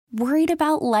Worried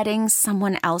about letting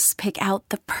someone else pick out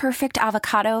the perfect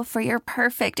avocado for your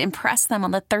perfect impress them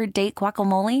on the third date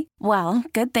guacamole? Well,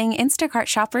 good thing Instacart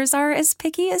shoppers are as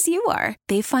picky as you are.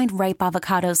 They find ripe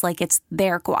avocados like it's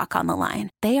their guac on the line.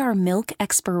 They are milk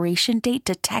expiration date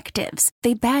detectives.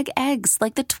 They bag eggs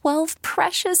like the 12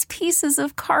 precious pieces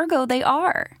of cargo they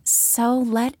are. So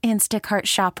let Instacart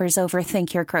shoppers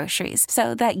overthink your groceries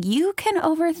so that you can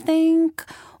overthink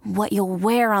what you'll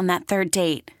wear on that third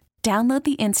date. Download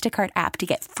the Instacart app to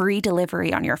get free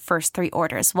delivery on your first 3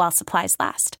 orders while supplies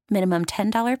last. Minimum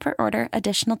 $10 per order.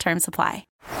 Additional terms apply.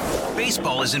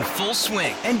 Baseball is in full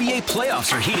swing. NBA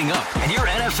playoffs are heating up, and your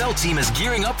NFL team is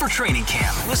gearing up for training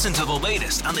camp. Listen to the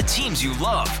latest on the teams you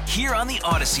love here on the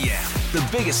Odyssey app. The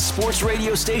biggest sports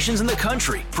radio stations in the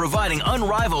country, providing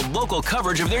unrivaled local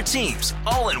coverage of their teams,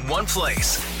 all in one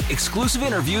place. Exclusive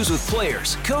interviews with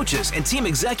players, coaches, and team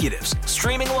executives,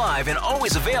 streaming live and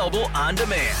always available on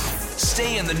demand.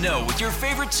 Stay in the know with your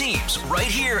favorite teams right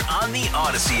here on the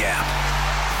Odyssey app.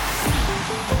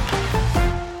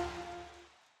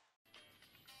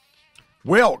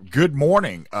 Well, good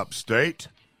morning, Upstate.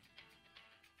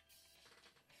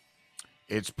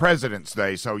 It's President's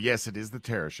Day, so yes, it is the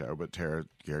Tara Show, but Tara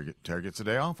gets a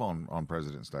day off on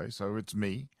President's Day, so it's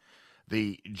me.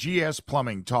 The GS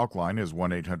Plumbing talk line is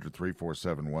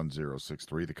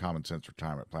 1-800-347-1063. The Common Sense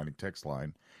Retirement Planning text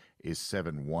line is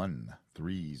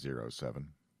 71307.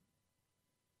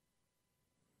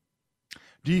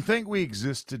 Do you think we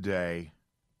exist today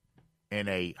in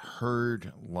a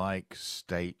herd-like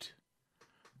state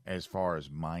as far as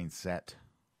mindset?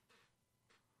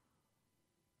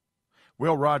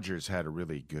 Will Rogers had a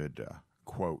really good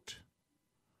quote.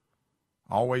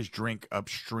 Always drink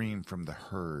upstream from the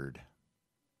herd.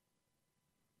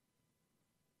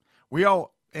 We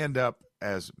all end up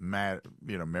as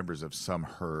members of some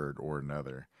herd or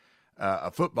another. A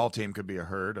football team could be a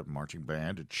herd, a marching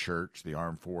band, a church, the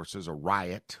armed forces, a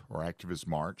riot or activist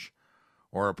march,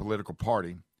 or a political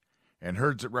party. And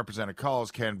herds that represent a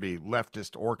cause can be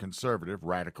leftist or conservative,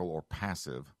 radical or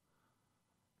passive,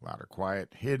 loud or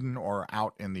quiet, hidden or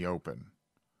out in the open.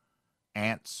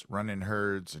 Ants run in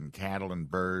herds, and cattle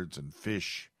and birds and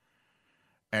fish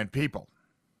and people.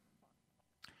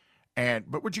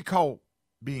 But would you call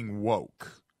being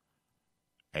woke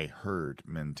a herd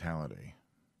mentality?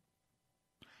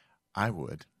 I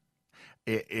would.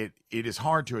 It is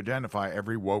hard to identify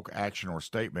every woke action or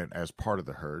statement as part of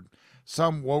the herd.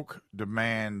 Some woke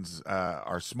demands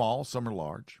are small, some are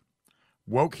large.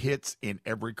 Woke hits in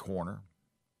every corner.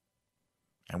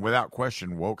 And without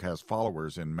question, woke has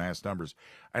followers in mass numbers.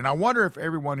 And I wonder if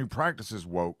everyone who practices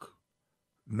woke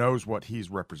knows what he's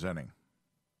representing.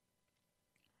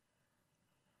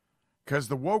 Because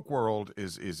the woke world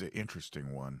is an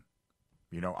interesting one.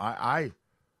 You know, I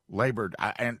labored,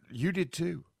 and you did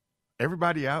too.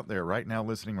 Everybody out there right now,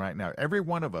 listening right now, every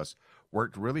one of us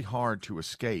worked really hard to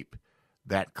escape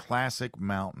that classic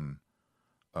mountain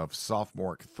of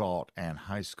sophomore thought and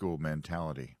high school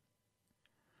mentality.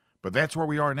 But that's where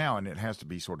we are now, and it has to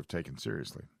be sort of taken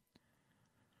seriously.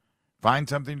 Find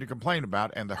something to complain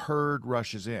about, and the herd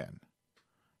rushes in.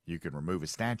 You can remove a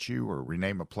statue or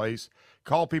rename a place,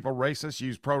 call people racist,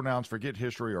 use pronouns, forget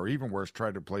history, or even worse, try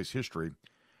to replace history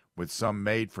with some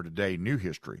made-for-today new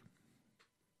history.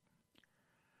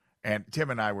 And Tim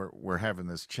and I were having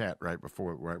this chat right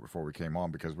before we came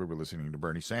on because we were listening to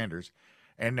Bernie Sanders,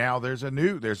 and now there's a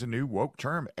new woke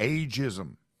term,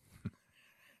 ageism.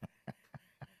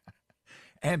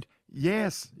 And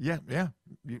yes, yeah.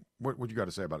 What you got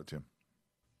to say about it, Tim?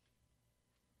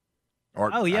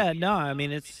 I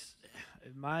mean, it's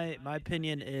my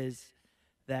opinion is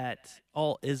that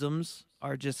all isms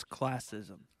are just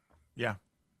classism. Yeah,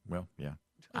 well, yeah.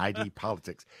 ID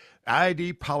politics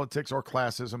or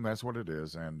classism, that's what it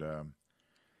is. And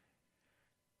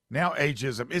now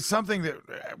ageism is something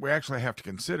that we actually have to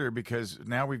consider because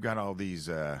now we've got all these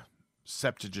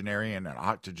septuagenarian and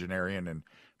octogenarian, and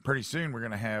pretty soon we're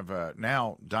going to have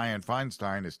now Dianne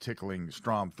Feinstein is tickling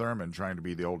Strom Thurmond trying to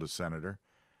be the oldest senator.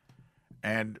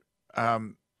 And,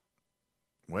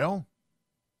 well,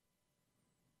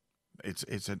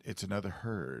 it's another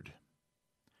herd.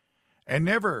 And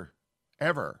never,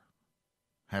 ever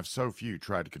have so few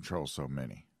tried to control so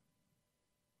many.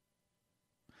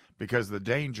 Because the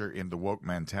danger in the woke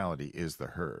mentality is the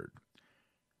herd.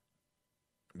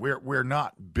 We're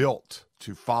not built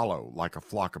to follow like a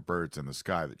flock of birds in the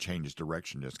sky that changes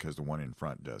direction just because the one in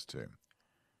front does too.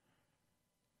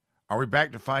 Are we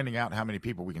back to finding out how many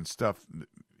people we can stuff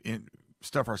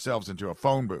ourselves into a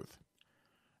phone booth?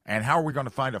 And how are we going to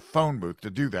find a phone booth to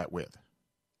do that with?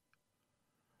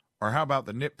 Or how about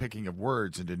the nitpicking of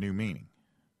words into new meaning?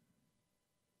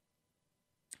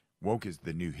 Woke is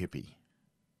the new hippie.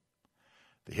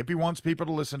 The hippie wants people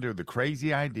to listen to the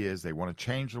crazy ideas. They want to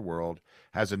change the world,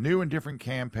 has a new and different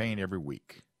campaign every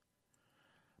week.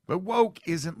 But woke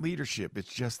isn't leadership.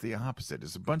 It's just the opposite.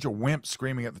 It's a bunch of wimps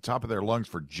screaming at the top of their lungs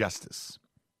for justice.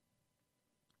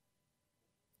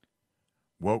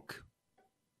 Woke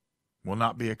will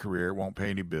not be a career. It won't pay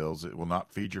any bills. It will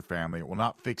not feed your family. It will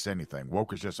not fix anything.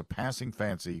 Woke is just a passing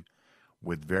fancy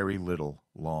with very little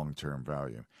long-term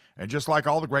value. And just like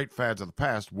all the great fads of the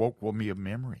past, woke will be a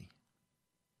memory.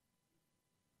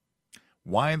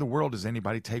 Why in the world does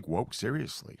anybody take woke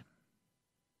seriously?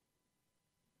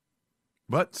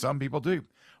 But some people do.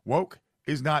 Woke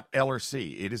is not L or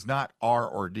C. It is not R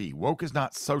or D. Woke is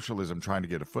not socialism trying to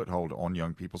get a foothold on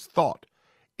young people's thought.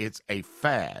 It's a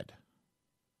fad.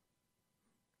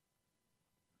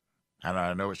 And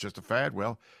I know it's just a fad.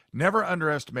 Well, never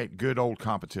underestimate good old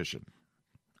competition.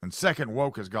 And second,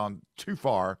 woke has gone too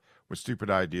far with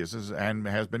stupid ideas and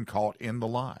has been caught in the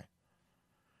lie.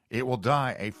 It will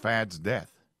die a fad's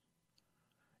death.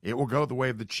 It will go the way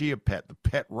of the chia pet, the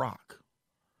pet rock,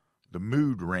 the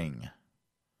mood ring.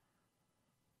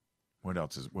 What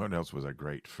else was a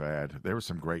great fad? There were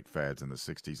some great fads in the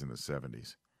 60s and the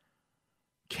 70s.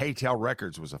 K-Tel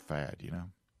Records was a fad, you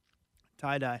know.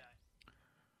 Tie-dye.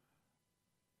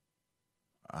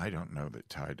 I don't know that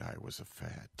tie-dye was a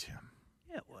fad, Tim.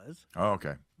 Yeah, it was. Oh,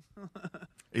 okay.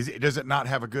 Does it not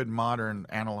have a good modern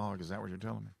analog? Is that what you're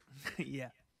telling me? Yeah.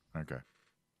 Okay.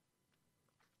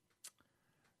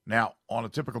 Now, on a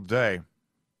typical day,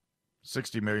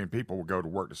 60 million people will go to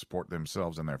work to support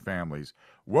themselves and their families.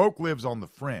 Woke lives on the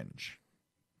fringe.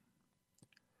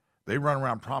 They run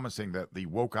around promising that the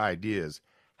woke ideas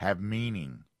have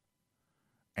meaning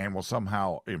and will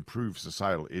somehow improve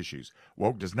societal issues.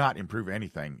 Woke does not improve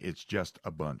anything. It's just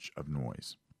a bunch of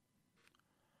noise.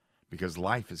 Because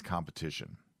life is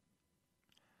competition.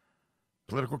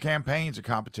 Political campaigns are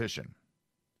competition.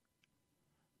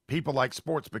 People like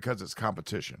sports because it's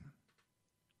competition.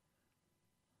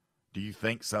 Do you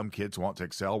think some kids want to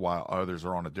excel while others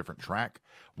are on a different track?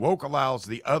 Woke allows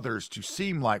the others to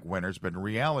seem like winners, but in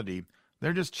reality,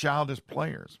 they're just childish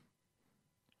players.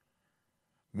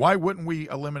 Why wouldn't we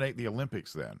eliminate the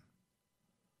Olympics then?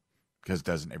 Because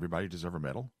doesn't everybody deserve a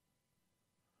medal?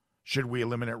 Should we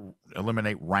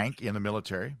eliminate rank in the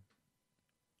military?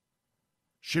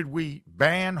 Should we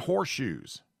ban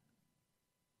horseshoes?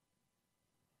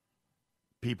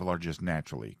 People are just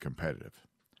naturally competitive.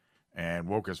 And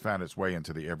woke has found its way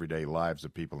into the everyday lives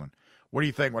of people. And what do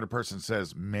you think when a person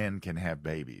says men can have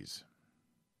babies?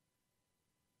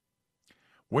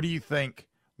 What do you think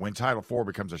when Title IV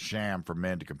becomes a sham for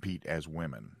men to compete as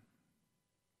women?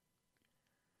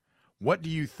 What do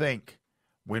you think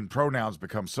when pronouns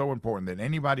become so important that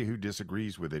anybody who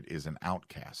disagrees with it is an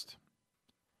outcast?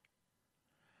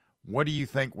 What do you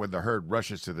think when the herd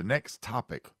rushes to the next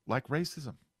topic, like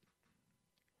racism?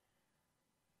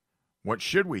 What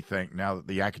should we think now that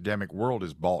the academic world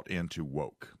is bought into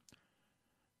woke?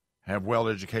 Have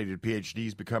well-educated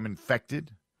PhDs become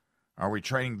infected? Are we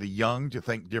training the young to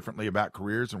think differently about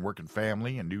careers and work and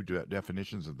family and new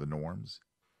definitions of the norms?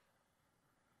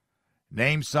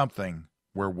 Name something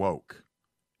where woke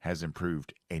has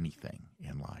improved anything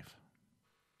in life.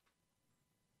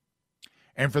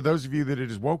 And for those of you that it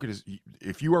is woke,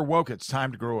 if you are woke, it's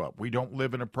time to grow up. We don't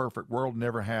live in a perfect world,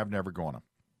 never have, never gonna.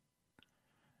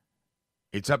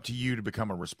 It's up to you to become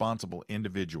a responsible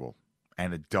individual,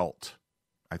 an adult.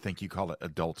 I think you call it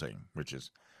adulting, which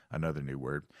is another new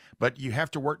word. But you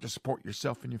have to work to support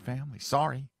yourself and your family.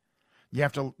 Sorry.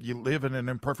 You live in an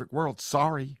imperfect world.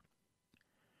 Sorry.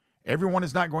 Everyone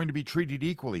is not going to be treated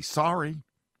equally. Sorry.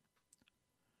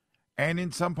 And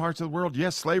in some parts of the world,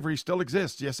 yes, slavery still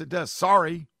exists. Yes, it does.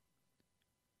 Sorry.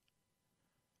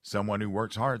 Someone who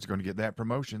works hard is going to get that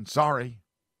promotion. Sorry.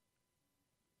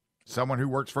 Someone who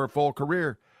works for a full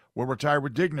career will retire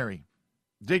with dignity.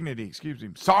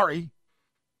 Sorry.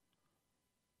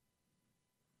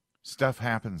 Stuff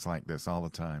happens like this all the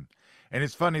time. And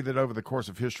it's funny that over the course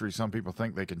of history, some people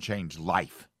think they can change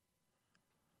life.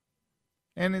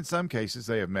 And in some cases,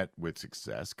 they have met with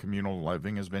success. Communal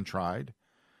living has been tried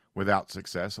without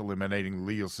success. Eliminating the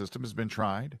legal system has been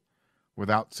tried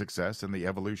without success. And the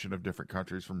evolution of different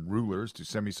countries from rulers to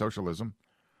semi-socialism.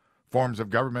 Forms of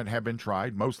government have been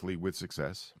tried, mostly with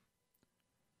success.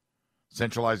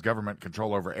 Centralized government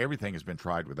control over everything has been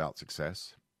tried without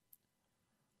success.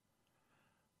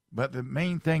 But the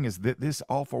main thing is that this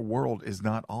awful world is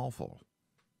not awful.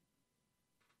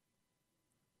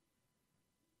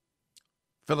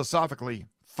 Philosophically,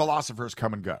 philosophers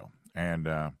come and go.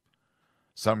 And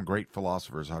some great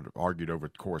philosophers have argued over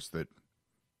the course that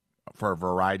for a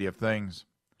variety of things,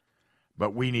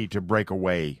 but we need to break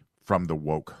away from the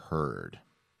woke herd.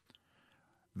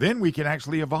 Then we can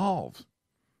actually evolve,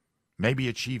 maybe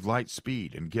achieve light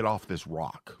speed and get off this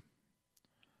rock.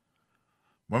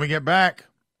 When we get back,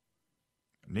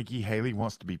 Nikki Haley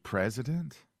wants to be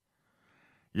president.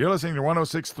 You're listening to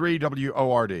 106.3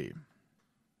 WORD.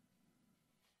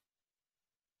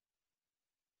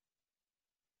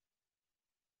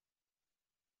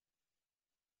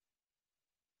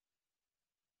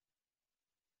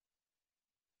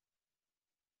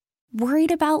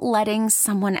 Worried about letting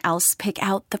someone else pick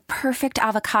out the perfect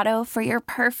avocado for your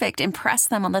perfect impress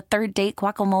them on the third date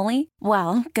guacamole?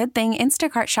 Well, good thing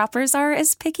Instacart shoppers are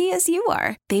as picky as you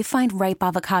are. They find ripe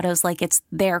avocados like it's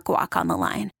their guac on the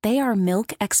line. They are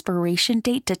milk expiration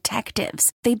date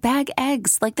detectives. They bag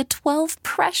eggs like the 12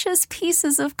 precious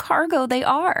pieces of cargo they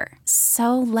are.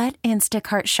 So let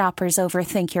Instacart shoppers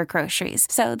overthink your groceries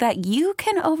so that you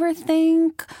can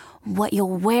overthink what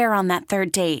you'll wear on that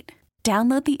third date.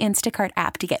 Download the Instacart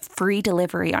app to get free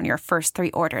delivery on your first 3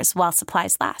 orders while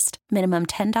supplies last. Minimum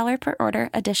 $10 per order.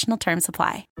 Additional terms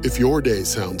apply. If your day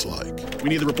sounds like... We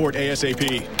need the report ASAP.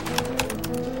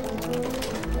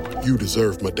 You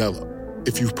deserve Modelo.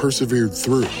 If you've persevered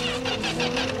through...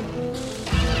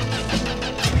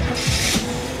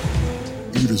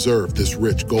 You deserve this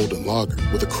rich golden lager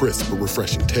with a crisp but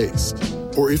refreshing taste.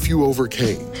 Or if you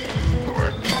overcame...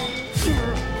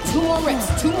 2 more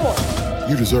reps, 2 more.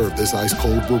 You deserve this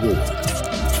ice-cold reward.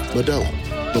 Modelo,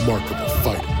 the Markable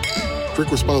Fighter. Drink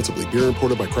responsibly. Beer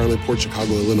imported by Crown Port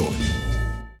Chicago, Illinois.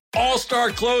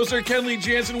 All-star closer Kenley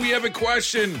Jansen, we have a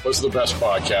question. What's the best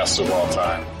podcast of all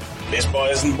time? Baseball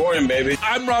isn't boring, baby.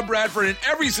 I'm Rob Bradford, and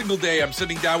every single day I'm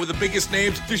sitting down with the biggest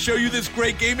names to show you this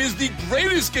great game is the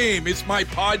greatest game. It's my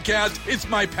podcast. It's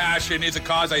my passion. It's a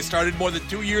cause I started more than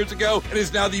 2 years ago and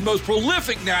is now the most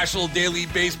prolific national daily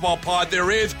baseball pod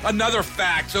there is. Another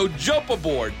fact. So jump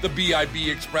aboard the BIB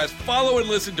Express. Follow and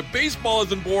listen to Baseball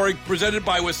Isn't Boring, presented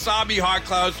by Wasabi Hot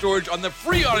Cloud Storage on the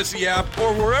free Odyssey app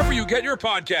or wherever you get your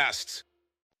podcasts.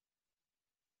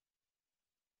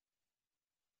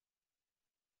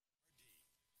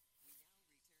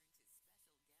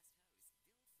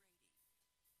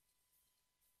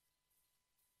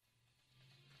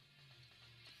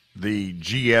 The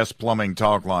GS Plumbing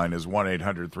Talk Line is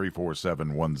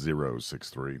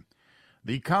 1-800-347-1063.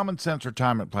 The Common Sense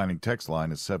Retirement Planning text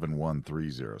line is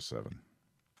 71307.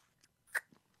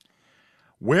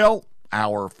 Well,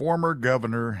 our former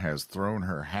governor has thrown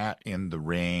her hat in the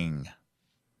ring.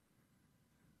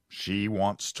 She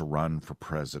wants to run for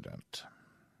president.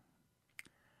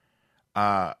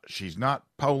 She's not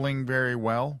polling very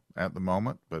well at the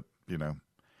moment, but, you know,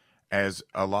 as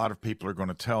a lot of people are going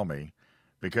to tell me,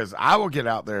 because I will get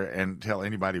out there and tell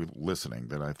anybody listening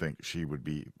that I think she would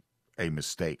be a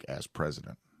mistake as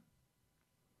president.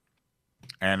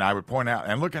 And I would point out,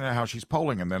 and looking at how she's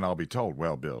polling, and then I'll be told,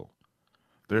 well, Bill,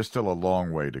 there's still a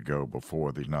long way to go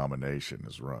before the nomination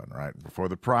is run, right? Before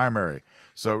the primary.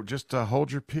 So just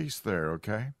hold your peace there,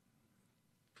 okay?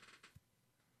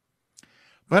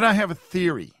 But I have a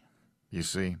theory, you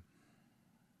see.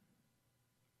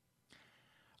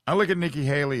 I look at Nikki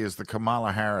Haley as the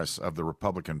Kamala Harris of the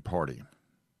Republican Party.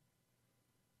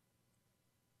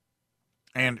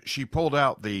 And she pulled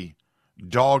out the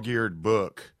dog-eared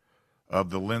book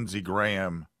of the Lindsey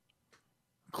Graham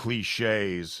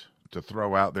cliches to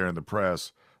throw out there in the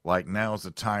press, like now's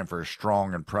the time for a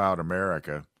strong and proud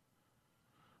America.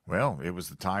 Well, it was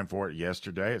the time for it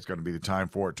yesterday. It's going to be the time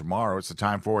for it tomorrow. It's the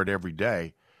time for it every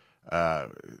day.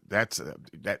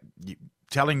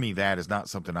 Telling me that is not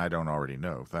something I don't already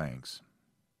know. Thanks.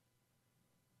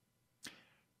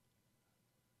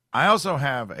 I also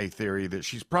have a theory that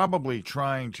she's probably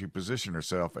trying to position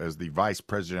herself as the vice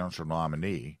presidential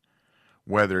nominee,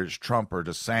 whether it's Trump or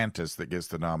DeSantis that gets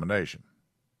the nomination.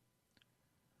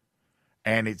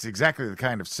 And it's exactly the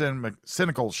kind of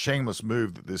cynical, shameless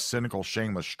move that this cynical,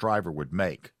 shameless striver would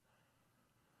make,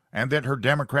 and that her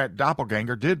Democrat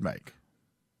doppelganger did make.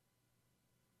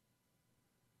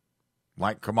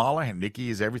 Like Kamala, and Nikki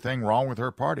is everything wrong with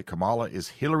her party. Kamala is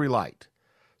Hillary light,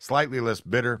 slightly less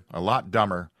bitter, a lot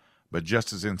dumber, but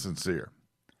just as insincere.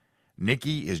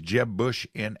 Nikki is Jeb Bush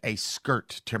in a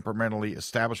skirt, temperamentally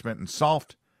establishment and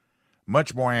soft,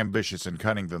 much more ambitious and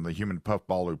cunning than the human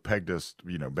puffball who begged us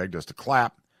to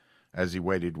clap as he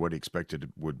waited what he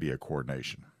expected would be a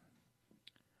coronation.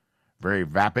 Very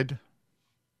vapid,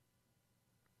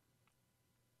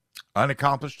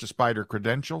 unaccomplished despite her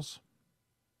credentials.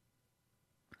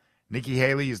 Nikki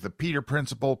Haley is the Peter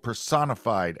Principle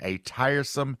personified, a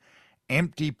tiresome,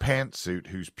 empty pantsuit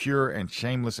whose pure and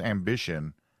shameless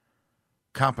ambition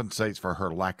compensates for her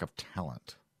lack of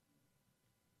talent.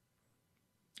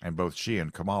 And both she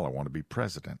and Kamala want to be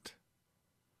president.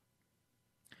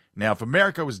 Now, if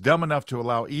America was dumb enough to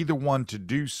allow either one to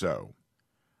do so,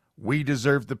 we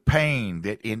deserve the pain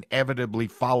that inevitably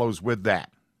follows with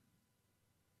that.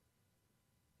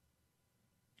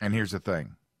 And here's the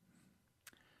thing.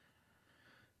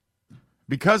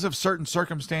 Because of certain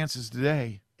circumstances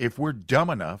today, if we're dumb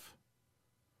enough,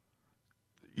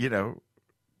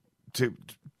 to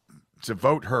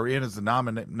vote her in as the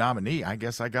nominee, I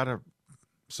guess I got to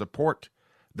support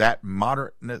that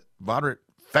moderate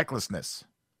fecklessness,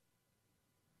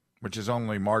 which is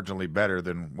only marginally better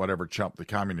than whatever chump the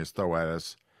communists throw at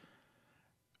us.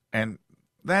 And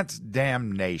that's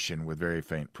damnation with very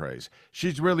faint praise.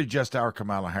 She's really just our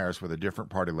Kamala Harris with a different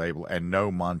party label and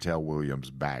no Montel Williams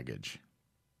baggage.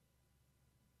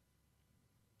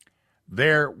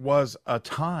 There was a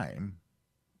time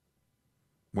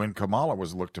when Kamala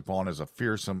was looked upon as a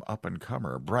fearsome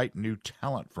up-and-comer, a bright new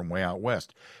talent from way out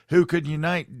west, who could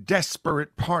unite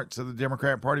desperate parts of the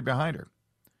Democrat Party behind her.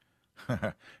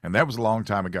 And that was a long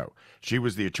time ago. She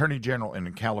was the Attorney General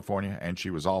in California, and she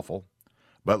was awful.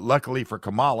 But luckily for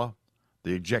Kamala,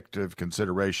 the executive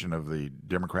consideration of the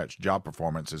Democrats' job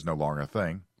performance is no longer a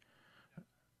thing.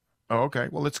 Oh, okay.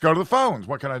 Well, let's go to the phones.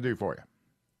 What can I do for you?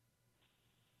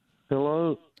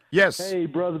 Hello? Yes. Hey,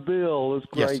 Brother Bill. It's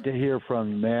great to hear from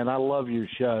you, man. I love your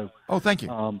show. Oh, thank you.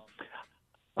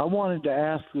 I wanted to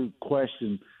ask a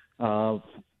question,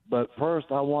 but first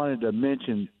I wanted to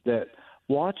mention that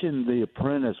watching The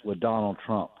Apprentice with Donald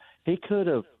Trump, he could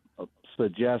have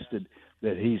suggested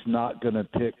that he's not going to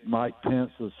pick Mike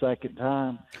Pence the second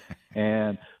time,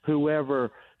 and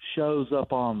whoever shows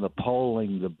up on the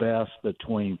polling the best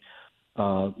between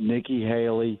Nikki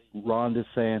Haley, Ron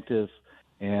DeSantis,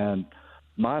 and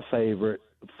my favorite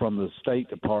from the State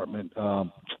Department,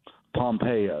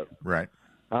 Pompeo. Right.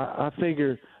 I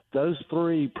figure those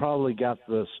three probably got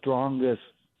the strongest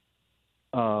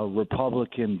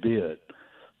Republican bid.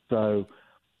 So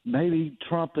maybe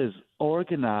Trump has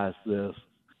organized this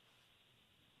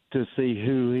to see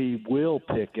who he will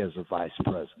pick as a vice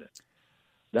president.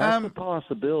 That's a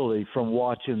possibility from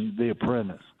watching The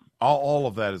Apprentice. All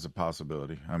of that is a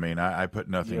possibility. I mean, I put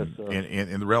nothing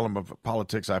in the realm of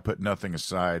politics. I put nothing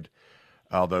aside,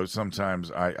 although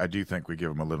sometimes I do think we give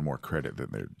them a little more credit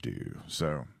than they're due.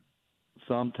 So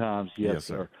sometimes, yes,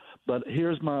 sir. But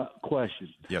here's my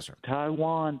question. Yes, sir.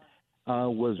 Taiwan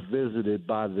was visited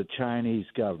by the Chinese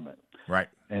government. Right.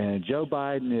 And Joe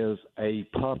Biden is a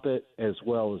puppet as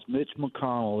well as Mitch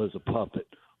McConnell is a puppet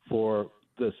for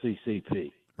the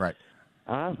CCP. Right.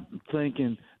 I'm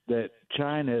thinking that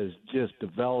China is just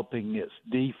developing its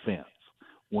defense.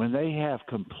 When they have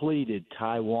completed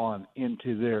Taiwan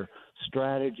into their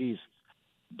strategies,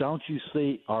 don't you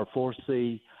see or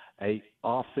foresee a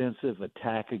offensive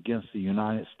attack against the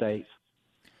United States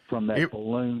from that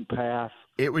balloon path?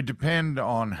 It would depend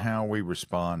on how we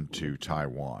respond to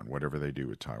Taiwan, whatever they do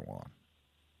with Taiwan.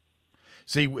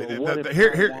 See, what if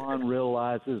Taiwan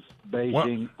realizes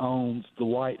Beijing owns the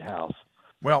White House?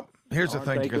 Well, here's the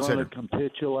thing to consider.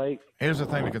 Capitulate? Here's the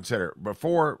thing to consider.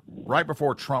 Right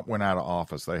before Trump went out of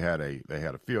office, they had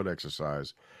a field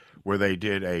exercise where they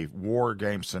did a war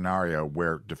game scenario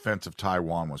where defense of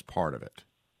Taiwan was part of it.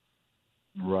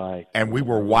 Right. And we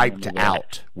were wiped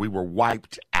out. We were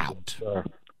wiped out. Sure.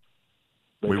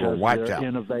 We were wiped out.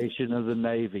 Innovation of the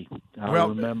Navy. I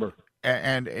remember.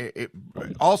 And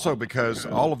also because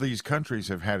all of these countries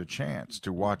have had a chance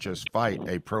to watch us fight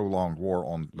a prolonged war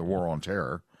on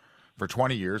terror for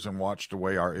 20 years and watched the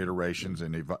way our iterations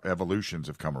and evolutions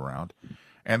have come around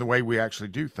and the way we actually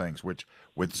do things, which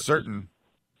with certain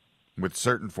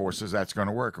forces that's going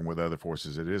to work, and with other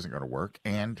forces it isn't going to work.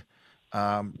 And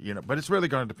but it's really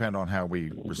going to depend on how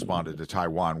we responded to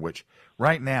Taiwan, which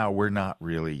right now we're not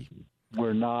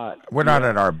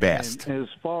at our best. And as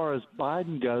far as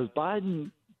Biden goes,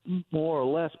 Biden more or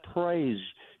less praised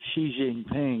Xi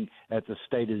Jinping at the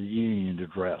State of the Union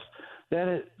address.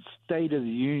 That State of the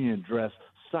Union address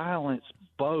silenced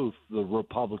both the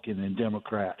Republican and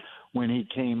Democrat when he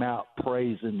came out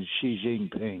praising Xi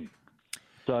Jinping.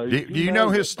 So do you know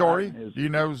his story? Do you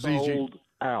know sold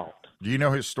out? Do you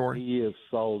know his story? He is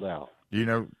sold out. Do you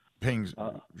know Do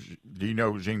you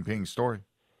know Jinping's story?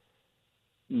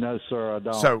 No, sir, I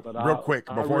don't. So, real quick,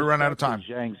 before we run out of time,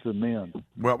 Jiang Zemin.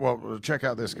 Well, check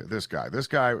out this guy. This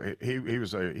guy,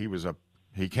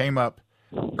 he came up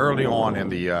early on in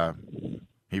the.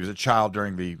 He was a child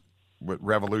during the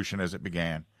revolution as it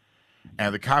began,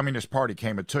 and the Communist Party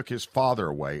came and took his father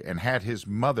away and had his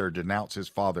mother denounce his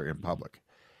father in public.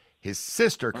 His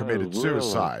sister committed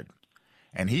suicide,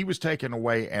 and he was taken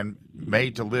away and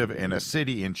made to live in a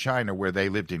city in China where they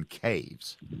lived in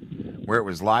caves, where it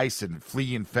was lice and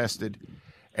flea infested.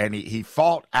 And he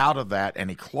fought out of that, and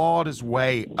he clawed his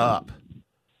way up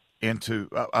into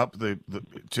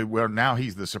to where now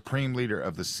he's the supreme leader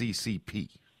of the CCP.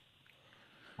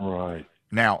 Right.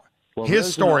 Now, well,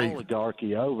 his story, an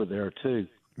oligarchy over there too.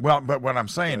 Well, but what I'm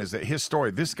saying is that his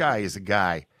story, this guy is a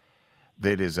guy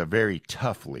that is a very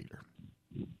tough leader.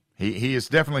 He is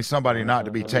definitely somebody not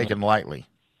to be taken lightly.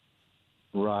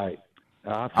 Right.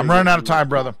 I'm running out of time,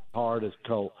 brother. Hard as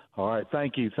coal. All right.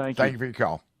 Thank you. Thank you for your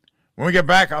call. When we get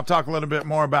back, I'll talk a little bit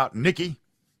more about Nikki.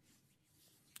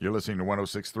 You're listening to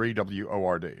 106.3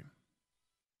 WORD.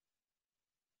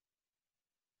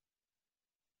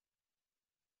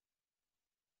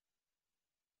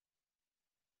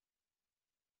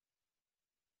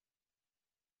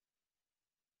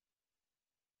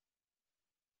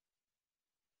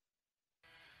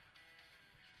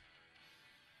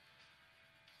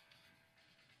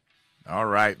 All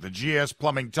right, the GS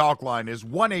Plumbing Talk line is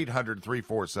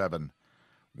 1-800-347-1063.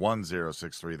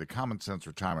 The Common Sense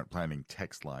Retirement Planning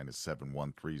text line is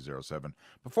 71307.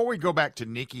 Before we go back to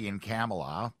Nikki and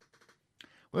Kamala,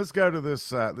 let's go to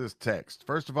this text.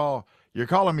 First of all, you're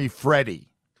calling me Freddie.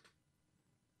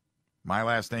 My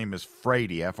last name is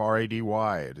Frady,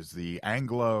 F-R-A-D-Y. It is the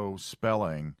Anglo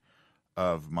spelling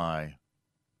of my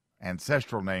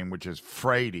ancestral name, which is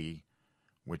Frady,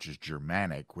 which is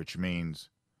Germanic, which means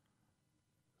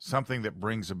something that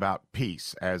brings about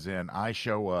peace, as in I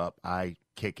show up, I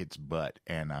kick its butt,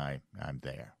 and I'm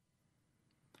there.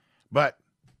 But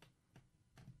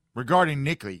regarding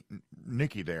Nikki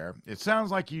there, it sounds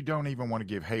like you don't even want to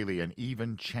give Haley an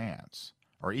even chance,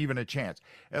 or even a chance.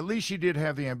 At least she did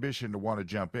have the ambition to want to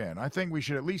jump in. I think we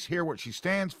should at least hear what she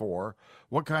stands for,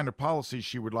 what kind of policies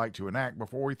she would like to enact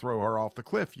before we throw her off the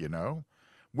cliff, you know.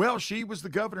 Well, she was the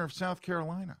governor of South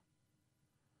Carolina.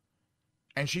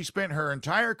 And she spent her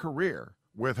entire career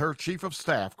with her chief of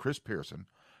staff, Chris Pearson,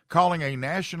 calling a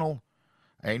national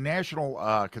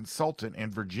consultant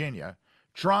in Virginia,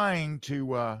 trying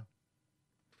to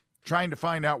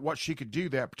find out what she could do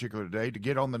that particular day to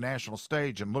get on the national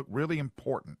stage and look really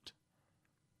important.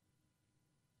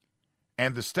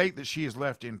 And the state that she has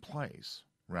left in place,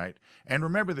 right? And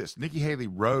remember this, Nikki Haley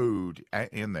rode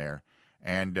in there,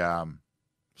 and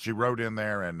she rode in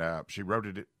there, and she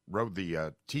rode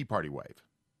the Tea Party wave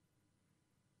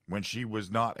when she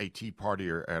was not a Tea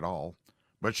Partier at all,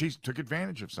 but she took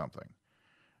advantage of something.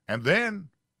 And then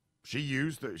she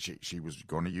was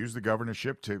going to use the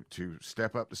governorship to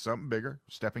step up to something bigger,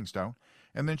 stepping stone,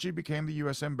 and then she became the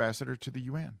U.S. ambassador to the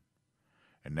UN.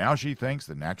 And now she thinks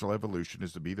the natural evolution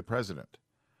is to be the president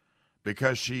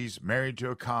because she's married to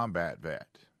a combat vet.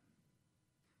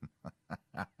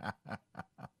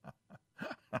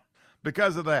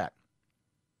 Because of that.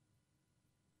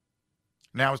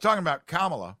 Now, I was talking about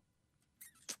Kamala.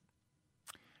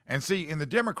 And see, in the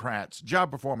Democrats,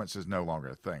 job performance is no longer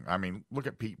a thing. I mean, look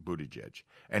at Pete Buttigieg.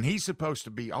 And he's supposed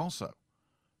to be a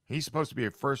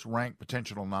first-ranked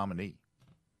potential nominee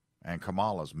and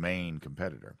Kamala's main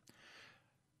competitor.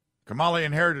 Kamala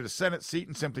inherited a Senate seat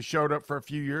and simply showed up for a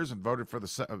few years and voted for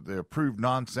the approved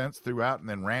nonsense throughout and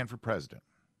then ran for president.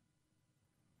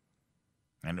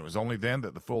 And it was only then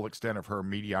that the full extent of her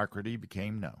mediocrity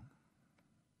became known.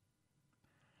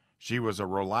 She was a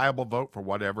reliable vote for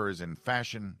whatever is in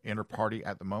fashion in her party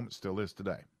at the moment, still is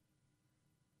today.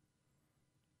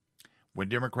 When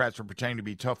Democrats were pretending to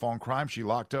be tough on crime, she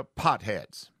locked up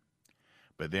potheads.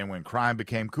 But then when crime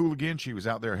became cool again, she was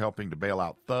out there helping to bail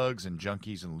out thugs and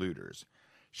junkies and looters.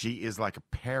 She is like a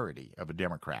parody of a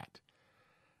Democrat,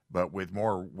 but with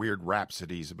more weird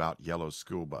rhapsodies about yellow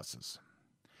school buses.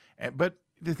 But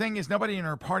the thing is, nobody in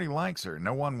her party likes her.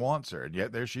 No one wants her, and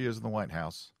yet there she is in the White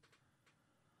House,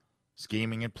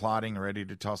 scheming and plotting, ready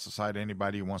to toss aside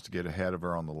anybody who wants to get ahead of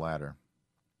her on the ladder.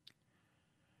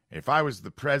 If I was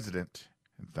the president,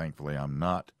 and thankfully I'm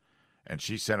not, and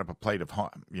she sent up a plate of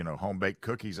home-baked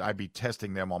cookies, I'd be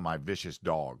testing them on my vicious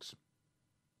dogs.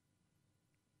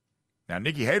 Now,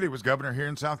 Nikki Haley was governor here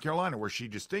in South Carolina, where she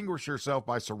distinguished herself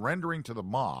by surrendering to the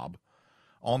mob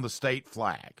on the state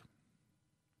flag.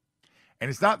 And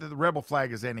it's not that the rebel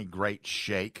flag is any great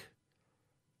shake,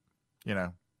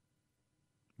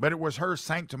 but it was her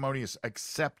sanctimonious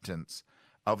acceptance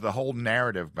of the whole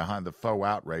narrative behind the faux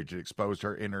outrage that exposed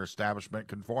her inner establishment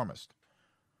conformist.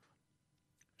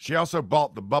 She also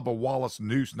bought the Bubba Wallace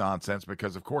noose nonsense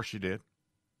because, of course, she did.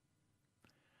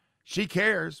 She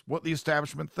cares what the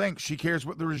establishment thinks. She cares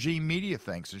what the regime media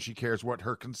thinks, and she cares what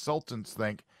her consultants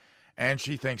think. And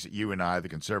she thinks that you and I, the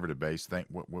conservative base, think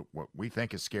what we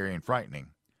think is scary and frightening.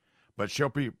 But she'll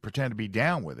pretend to be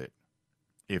down with it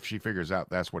if she figures out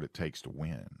that's what it takes to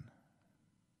win.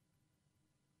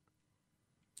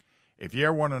 If you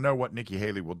ever want to know what Nikki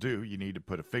Haley will do, you need to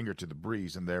put a finger to the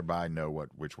breeze and thereby know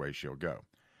which way she'll go.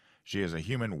 She is a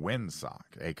human windsock,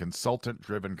 a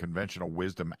consultant-driven conventional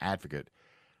wisdom advocate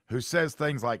who says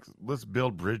things like, let's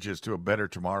build bridges to a better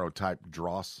tomorrow type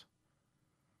dross.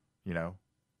 You know,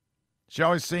 she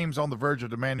always seems on the verge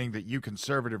of demanding that you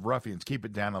conservative ruffians keep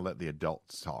it down and let the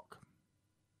adults talk.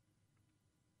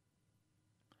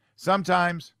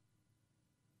 Sometimes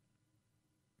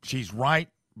she's right,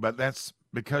 but that's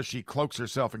because she cloaks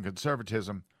herself in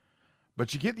conservatism.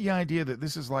 But you get the idea that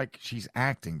this is like she's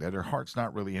acting, that her heart's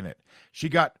not really in it. She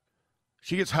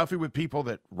gets huffy with people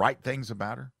that write things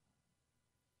about her.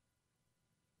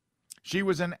 She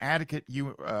was an adequate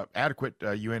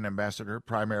UN ambassador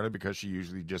primarily because she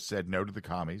usually just said no to the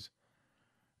commies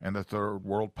and the third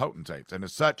world potentates. And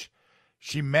as such,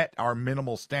 she met our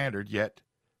minimal standard, yet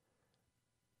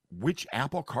which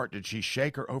apple cart did she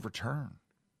shake or overturn?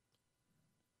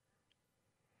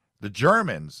 The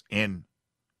Germans in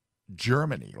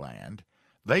Germany land,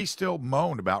 they still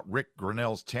moan about Rick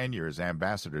Grenell's tenure as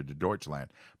ambassador to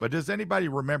Deutschland. But does anybody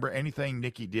remember anything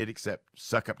Nikki did except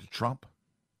suck up to Trump?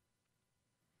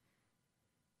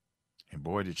 And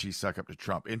boy, did she suck up to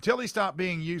Trump until he stopped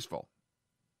being useful.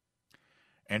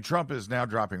 And Trump is now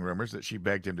dropping rumors that she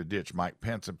begged him to ditch Mike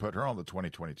Pence and put her on the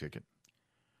 2020 ticket.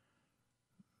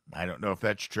 I don't know if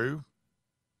that's true.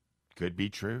 Could be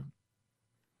true.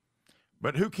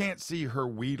 But who can't see her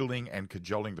wheedling and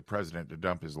cajoling the president to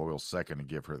dump his loyal second and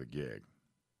give her the gig?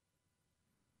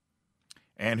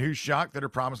 And who's shocked that her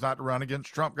promise not to run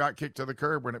against Trump got kicked to the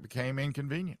curb when it became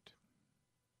inconvenient?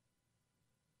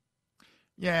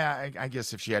 Yeah, I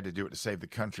guess if she had to do it to save the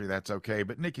country, that's okay.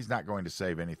 But Nikki's not going to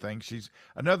save anything. She's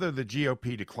another of the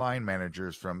GOP decline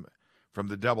managers from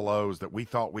the double O's that we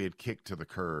thought we had kicked to the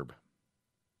curb.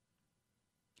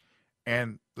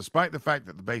 And despite the fact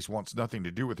that the base wants nothing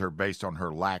to do with her based on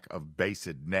her lack of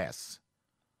basedness,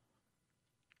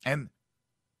 and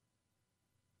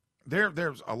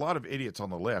there's a lot of idiots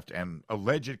on the left and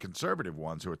alleged conservative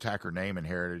ones who attack her name and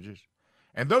heritage,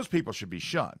 and those people should be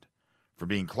shunned for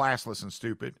being classless and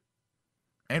stupid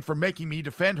and for making me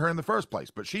defend her in the first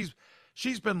place. But she's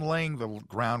been laying the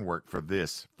groundwork for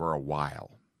this for a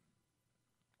while.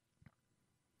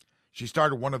 She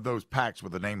started one of those PACs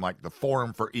with a name like the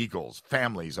Forum for Eagles,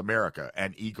 Families, America,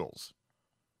 and Eagles,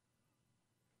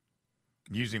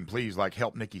 using pleas like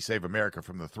help Nikki save America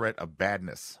from the threat of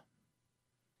badness.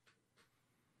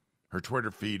 Her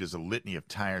Twitter feed is a litany of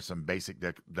tiresome basic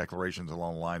declarations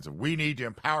along the lines of, we need to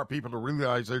empower people to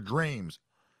realize their dreams.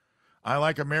 I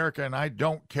like America and I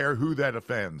don't care who that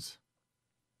offends.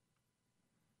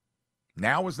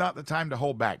 Now is not the time to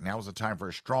hold back. Now is the time for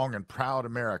a strong and proud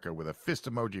America with a fist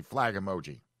emoji, flag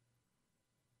emoji.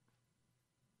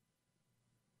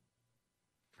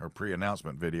 Her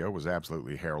pre-announcement video was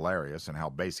absolutely hilarious and how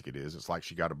basic it is. It's like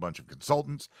she got a bunch of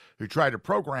consultants who tried to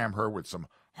program her with some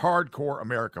hardcore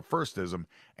America firstism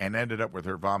and ended up with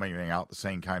her vomiting out the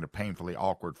same kind of painfully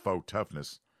awkward faux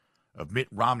toughness of Mitt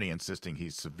Romney insisting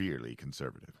he's severely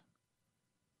conservative.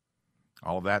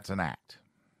 All of that's an act.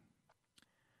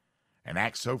 An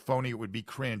act so phony it would be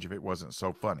cringe if it wasn't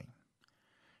so funny.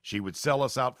 She would sell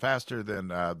us out faster than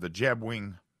the Jeb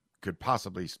Wing could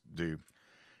possibly do.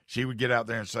 She would get out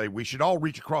there and say, we should all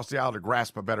reach across the aisle to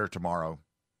grasp a better tomorrow.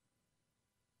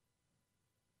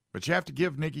 But you have to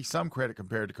give Nikki some credit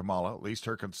compared to Kamala. At least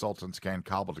her consultants can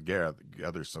cobble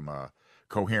together some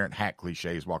coherent hack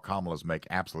cliches while Kamala's make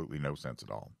absolutely no sense at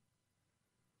all.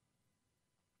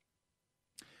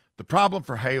 The problem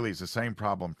for Haley is the same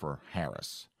problem for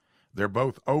Harris. They're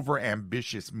both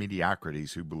over-ambitious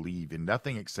mediocrities who believe in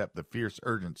nothing except the fierce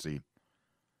urgency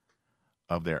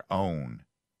of their own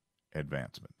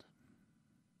advancement.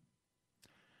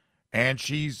 And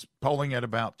she's polling at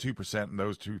about 2%, and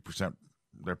those 2%,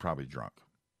 they're probably drunk.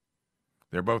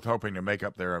 They're both hoping to make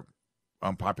up their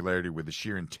unpopularity with the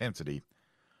sheer intensity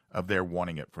of their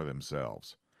wanting it for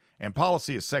themselves. And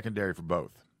policy is secondary for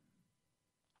both.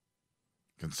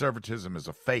 Conservatism is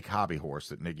a fake hobby horse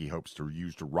that Nikki hopes to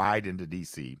use to ride into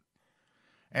D.C.,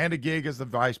 and a gig as the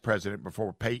vice president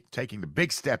before taking the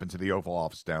big step into the Oval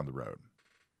Office down the road.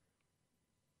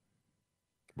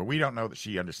 But we don't know that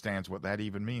she understands what that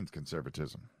even means,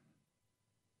 conservatism.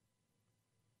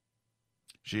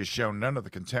 She has shown none of the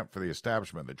contempt for the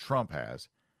establishment that Trump has.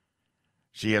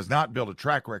 She has not built a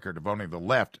track record of owning the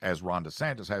left as Ron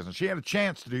DeSantis has, and she had a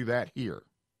chance to do that here.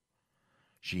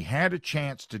 She had a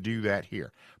chance to do that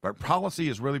here. But policy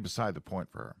is really beside the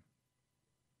point for her.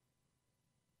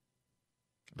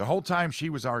 The whole time she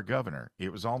was our governor,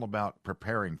 it was all about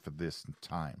preparing for this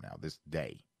time now, this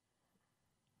day.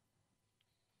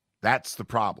 That's the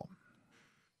problem.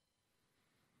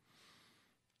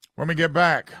 When we get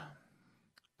back,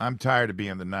 I'm tired of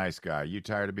being the nice guy. You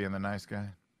tired of being the nice guy?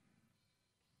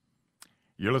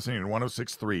 You're listening to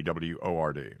 106.3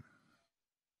 WORD.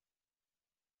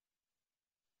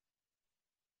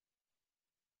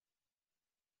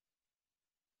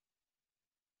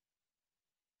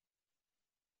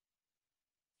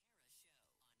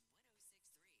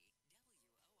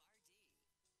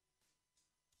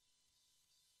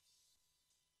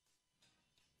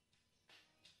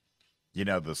 You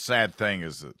know, the sad thing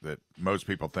is that most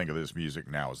people think of this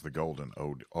music now as the golden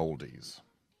oldies.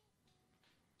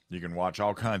 You can watch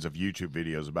all kinds of YouTube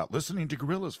videos about listening to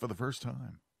Gorillaz for the first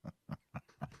time.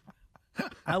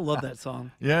 I love that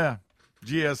song. Yeah.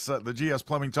 The GS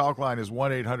Plumbing Talk line is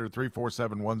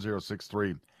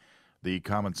 1-800-347-1063. The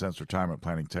Common Sense Retirement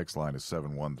Planning text line is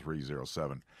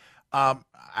 71307. I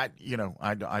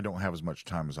don't have as much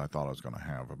time as I thought I was going to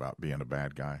have about being a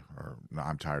bad guy, or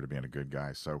I'm tired of being a good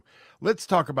guy. So let's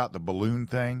talk about the balloon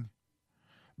thing,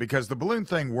 because the balloon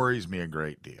thing worries me a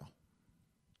great deal.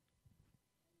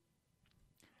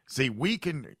 See, we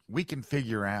can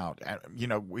figure out,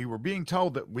 we were being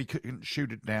told that we couldn't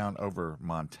shoot it down over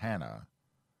Montana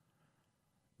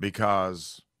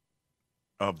because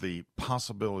of the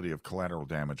possibility of collateral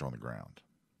damage on the ground.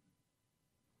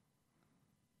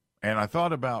 And I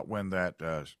thought about when that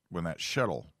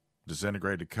shuttle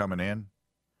disintegrated coming in,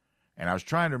 and I was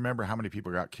trying to remember how many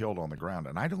people got killed on the ground,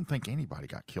 and I don't think anybody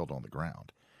got killed on the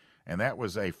ground. And that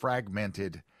was a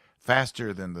fragmented,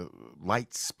 faster than the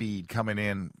light speed coming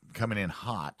in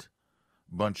hot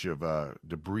bunch of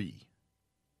debris.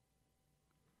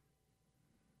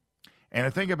 And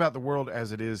I think about the world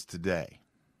as it is today.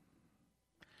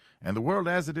 And the world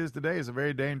as it is today is a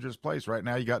very dangerous place. Right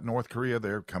now, you got North Korea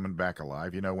there coming back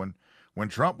alive. You know, when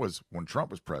Trump was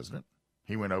president,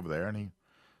 he went over there and he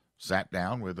sat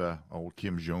down with old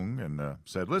Kim Jong and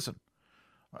said, "Listen,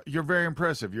 you're very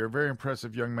impressive. You're a very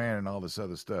impressive young man and all this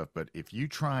other stuff. But if you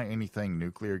try anything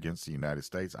nuclear against the United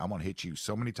States, I'm going to hit you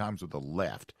so many times with the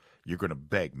left, you're going to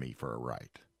beg me for a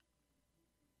right."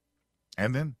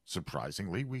 And then,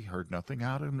 surprisingly, we heard nothing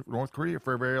out of North Korea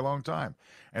for a very long time.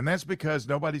 And that's because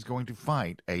nobody's going to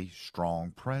fight a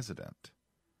strong president.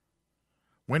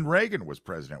 When Reagan was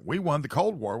president, we won the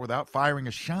Cold War without firing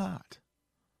a shot.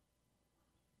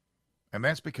 And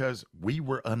that's because we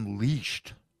were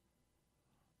unleashed.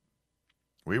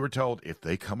 We were told, if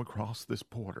they come across this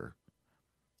border,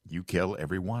 you kill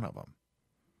every one of them.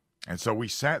 And so we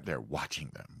sat there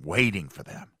watching them, waiting for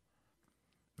them.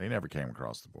 They never came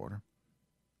across the border.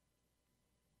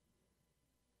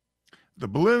 The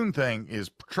balloon thing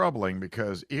is troubling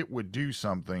because it would do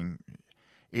something.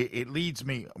 It leads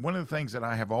me, one of the things that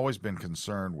I have always been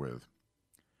concerned with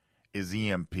is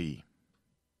EMP.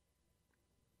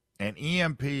 And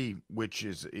EMP, which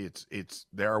is,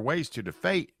 there are ways to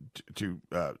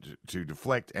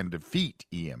deflect and defeat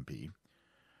EMP,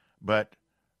 but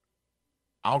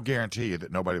I'll guarantee you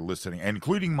that nobody listening,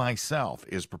 including myself,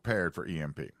 is prepared for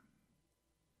EMP.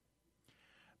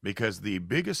 Because the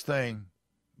biggest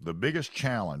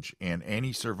challenge in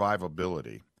any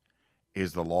survivability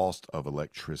is the loss of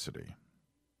electricity.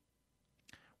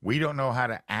 We don't know how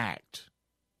to act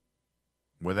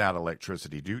without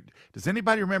electricity. Does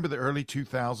anybody remember the early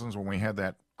 2000s when we had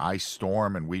that ice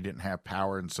storm and we didn't have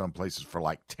power in some places for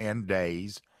like 10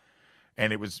 days?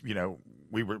 And it was,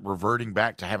 we were reverting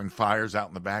back to having fires out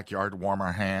in the backyard to warm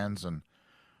our hands. And,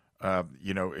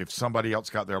 if somebody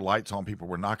else got their lights on, people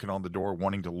were knocking on the door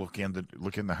wanting to look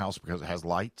in the house because it has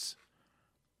lights.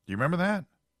 Do you remember that?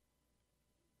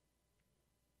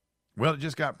 Well, it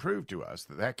just got proved to us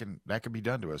that can be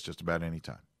done to us just about any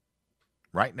time.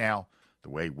 Right now, the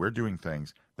way we're doing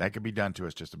things, that could be done to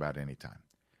us just about any time.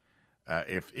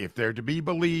 If they're to be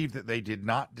believed that they did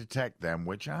not detect them,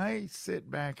 which I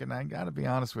sit back and I got to be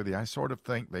honest with you, I sort of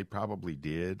think they probably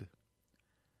did.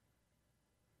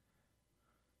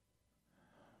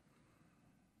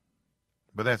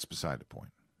 But that's beside the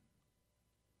point.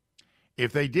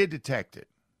 If they did detect it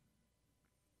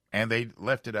and they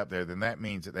left it up there, then that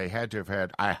means that they had to have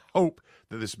had, I hope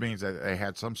that this means that they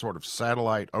had some sort of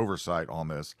satellite oversight on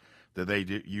this, that they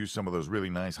did use some of those really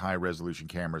nice high-resolution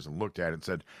cameras and looked at it and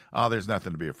said, oh, there's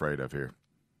nothing to be afraid of here.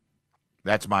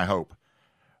 That's my hope.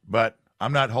 But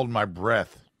I'm not holding my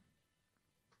breath.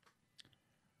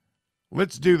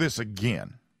 Let's do this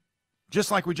again,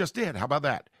 just like we just did. How about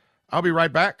that? I'll be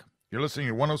right back. You're listening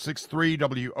to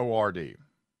 106.3 WORD.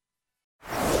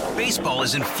 Baseball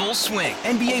is in full swing.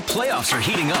 NBA playoffs are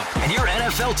heating up, and your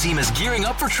NFL team is gearing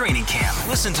up for training camp.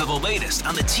 Listen to the latest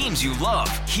on the teams you love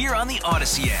here on the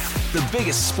Odyssey app. The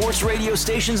biggest sports radio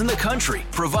stations in the country,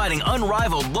 providing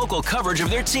unrivaled local coverage of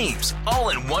their teams, all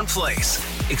in one place.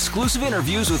 Exclusive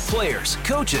interviews with players,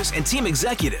 coaches, and team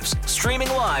executives, streaming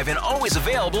live and always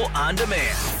available on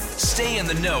demand. Stay in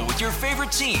the know with your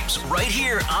favorite teams right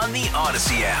here on the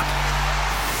Odyssey app.